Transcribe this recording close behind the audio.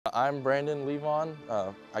I'm Brandon Levon.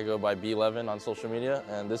 I go by B11 on social media,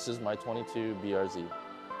 and this is my 22 BRZ.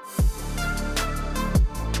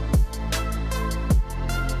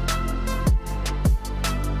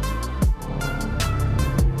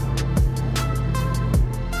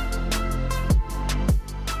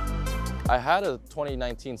 I had a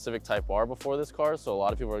 2019 Civic Type R before this car, so a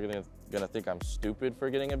lot of people are gonna think I'm stupid for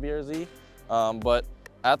getting a BRZ. But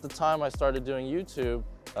at the time I started doing YouTube,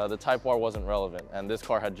 the Type R wasn't relevant, and this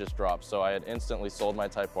car had just dropped. So I had instantly sold my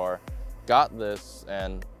Type R, got this,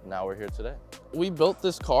 and now we're here today. We built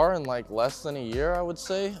this car in like less than a year, I would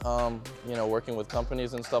say. You know, working with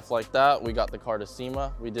companies and stuff like that. We got the car to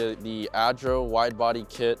SEMA. We did the Adro wide body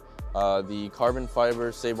kit, the carbon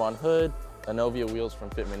fiber Sabon hood, Anovia Wheels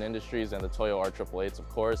from Fitment Industries, and the Toyo R888s, of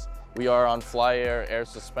course. We are on Fly Air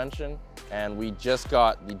suspension, and we just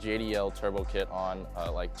got the JDL turbo kit on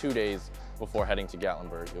like 2 days before heading to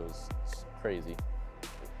Gatlinburg. It was crazy.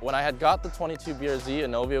 When I had got the 22 BRZ,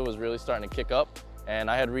 Anovia was really starting to kick up, and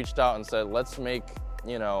I had reached out and said, let's make,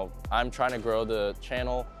 you know, I'm trying to grow the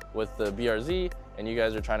channel with the BRZ, and you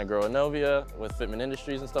guys are trying to grow Anovia with Fitment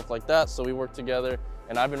Industries and stuff like that, so we worked together.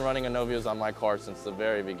 And I've been running Anovias on my car since the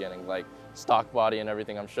very beginning, like stock body and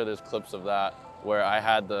everything. I'm sure there's clips of that where I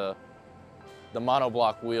had the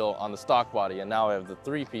monoblock wheel on the stock body, and now I have the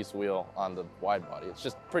 3-piece wheel on the wide body. It's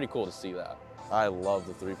just pretty cool to see that. I love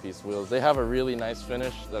the 3-piece wheels. They have a really nice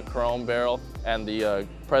finish, the chrome barrel and the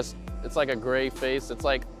it's like a gray face. It's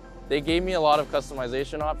like, they gave me a lot of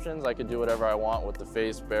customization options. I could do whatever I want with the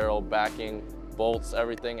face, barrel, backing, bolts,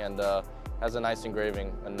 everything, and has a nice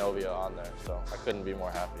engraving Anovia on there, so I couldn't be more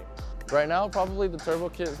happy. Right now, probably the turbo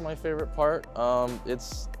kit is my favorite part.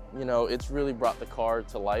 It's, you know, it's really brought the car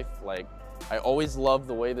to life. Like, I always loved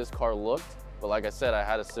the way this car looked, but like I said, I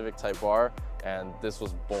had a Civic Type R, and this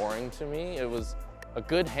was boring to me. It was a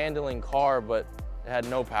good handling car, but it had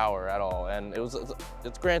no power at all. And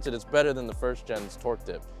it's granted, it's better than the first gen's torque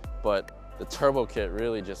dip, but the turbo kit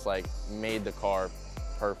really just like made the car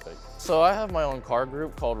perfect. So I have my own car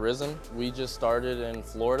group called Rizen. We just started in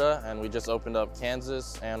Florida, and we just opened up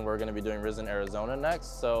Kansas, and we're gonna be doing Rizen, Arizona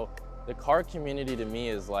next. So the car community to me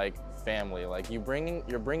is like family. Like you're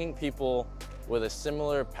bringing people with a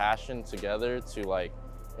similar passion together to like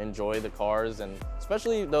enjoy the cars, and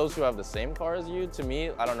especially those who have the same car as you. To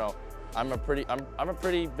me, I don't know, I'm a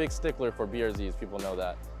pretty big stickler for BRZs, people know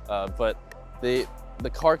that. But the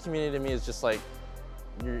car community to me is just like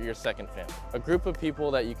your second family. A group of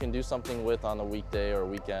people that you can do something with on a weekday or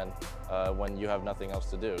weekend when you have nothing else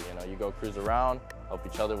to do. You know, you go cruise around, help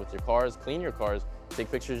each other with your cars, clean your cars,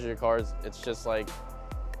 take pictures of your cars. It's just like,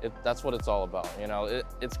 that's what it's all about. You know,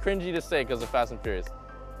 it's cringy to say because of Fast and Furious,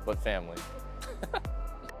 but family.